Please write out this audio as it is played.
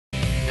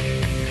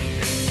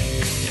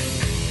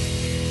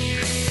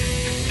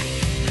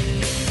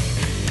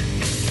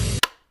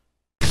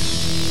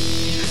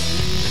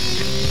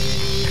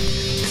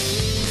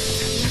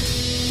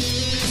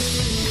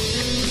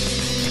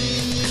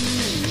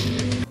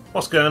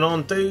What's going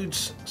on,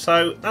 dudes?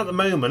 So at the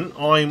moment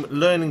I'm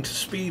learning to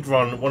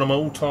speedrun one of my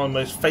all-time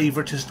most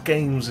favouriteest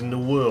games in the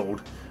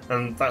world,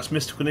 and that's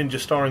Mystical Ninja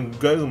starring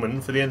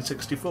Goman for the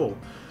N64.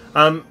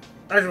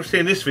 As you'll see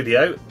in this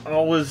video,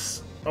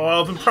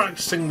 I've been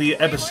practicing the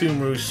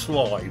Ebisumaru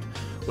slide,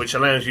 which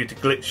allows you to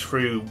glitch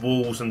through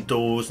walls and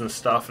doors and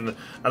stuff, and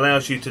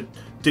allows you to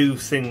do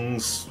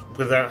things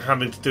without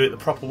having to do it the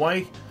proper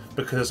way,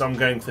 because I'm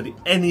going for the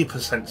any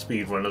percent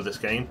speedrun of this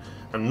game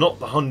and not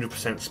the 100%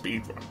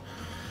 speedrun.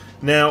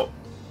 Now,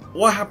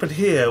 what happened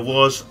here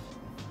was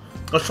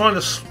I was trying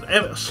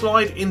to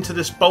slide into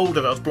this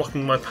boulder that was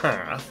blocking my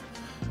path,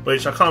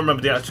 which I can't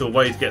remember the actual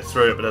way to get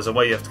through it, but there's a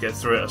way you have to get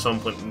through it at some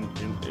point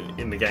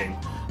in the game.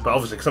 But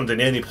obviously, because I'm doing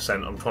any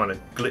percent, I'm trying to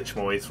glitch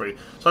my way through.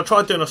 So I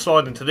tried doing a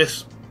slide into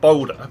this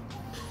boulder,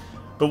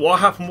 but what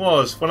happened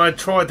was, when I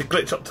tried to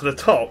glitch up to the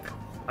top,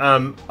 I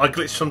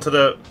glitched onto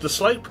the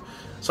slope,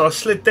 so I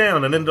slid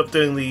down and ended up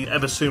doing the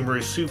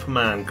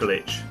EbiSuperman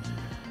glitch.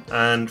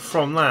 And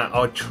from that,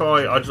 I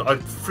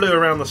flew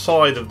around the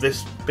side of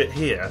this bit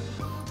here,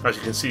 as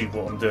you can see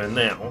what I'm doing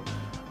now,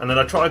 and then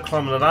I tried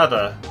climbing the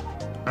ladder,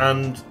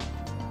 and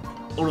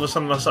all of a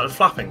sudden I started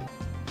flapping.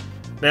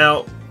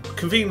 Now,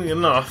 conveniently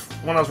enough,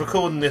 when I was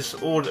recording this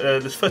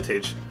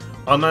footage,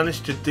 I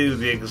managed to do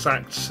the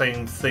exact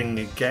same thing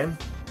again.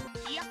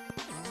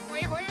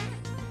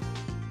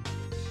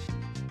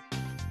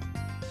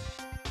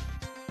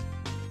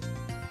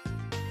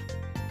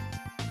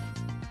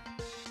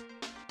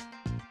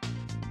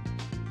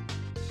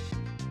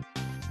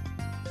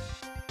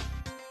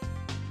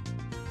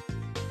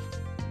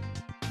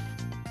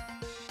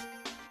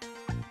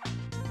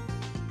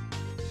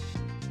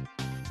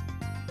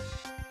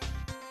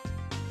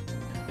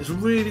 It's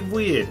really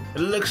weird. It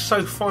looks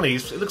so funny.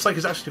 It looks like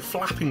it's actually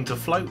flapping to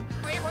float.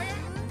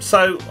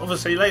 So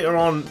obviously later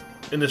on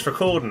in this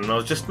recording, I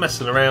was just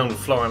messing around,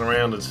 flying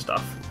around and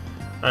stuff,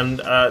 and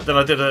then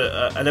I did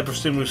an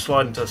Ebisumaru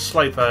slide into a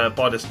slope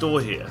by this door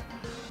here.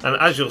 And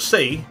as you'll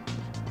see,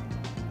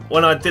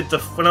 when I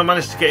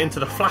managed to get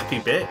into the flappy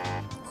bit,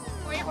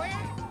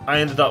 I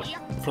ended up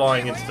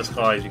flying into the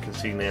sky, as you can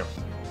see now.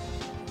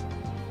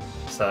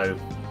 So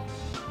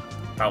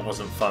that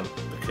wasn't fun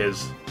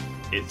because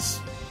it's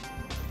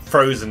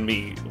frozen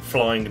me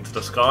flying into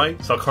the sky,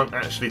 so I can't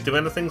actually do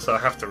anything, so I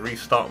have to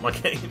restart my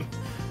game.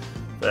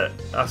 But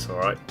that's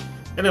alright.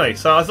 Anyway,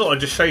 so I thought I'd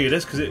just show you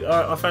this because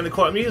I found it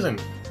quite amusing,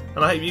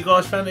 and I hope you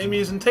guys found it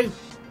amusing too.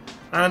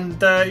 And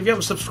if you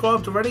haven't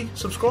subscribed already,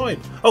 subscribe.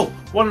 Oh,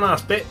 one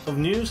last bit of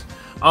news.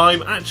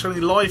 I'm actually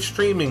live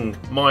streaming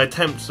my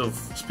attempts of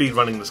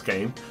speedrunning this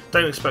game.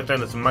 Don't expect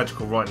anything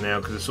magical right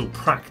now because it's all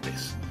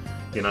practice.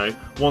 You know,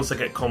 once I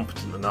get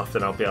competent enough,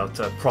 then I'll be able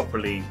to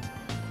properly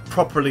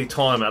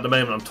time it. At the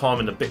moment, I'm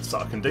timing the bits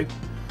that I can do.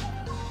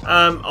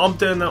 I'm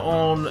doing that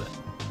on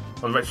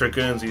Retro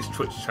Guernsey's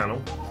Twitch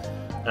channel.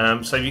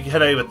 So if you can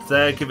head over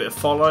there, give it a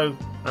follow,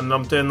 and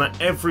I'm doing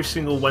that every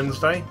single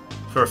Wednesday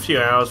for a few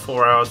hours,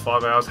 4 hours,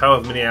 5 hours,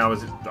 however many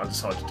hours I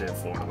decide to do it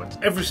for.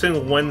 Every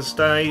single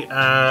Wednesday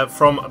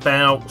from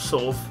about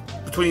sort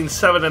of between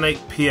 7 and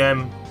 8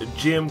 PM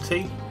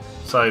GMT,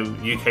 so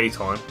UK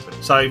time.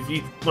 So if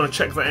you want to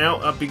check that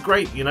out, that'd be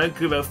great. You know,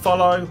 give it a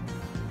follow.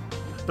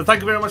 But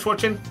thank you very much for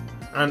watching,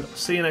 and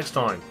see you next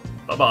time.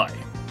 Bye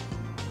bye.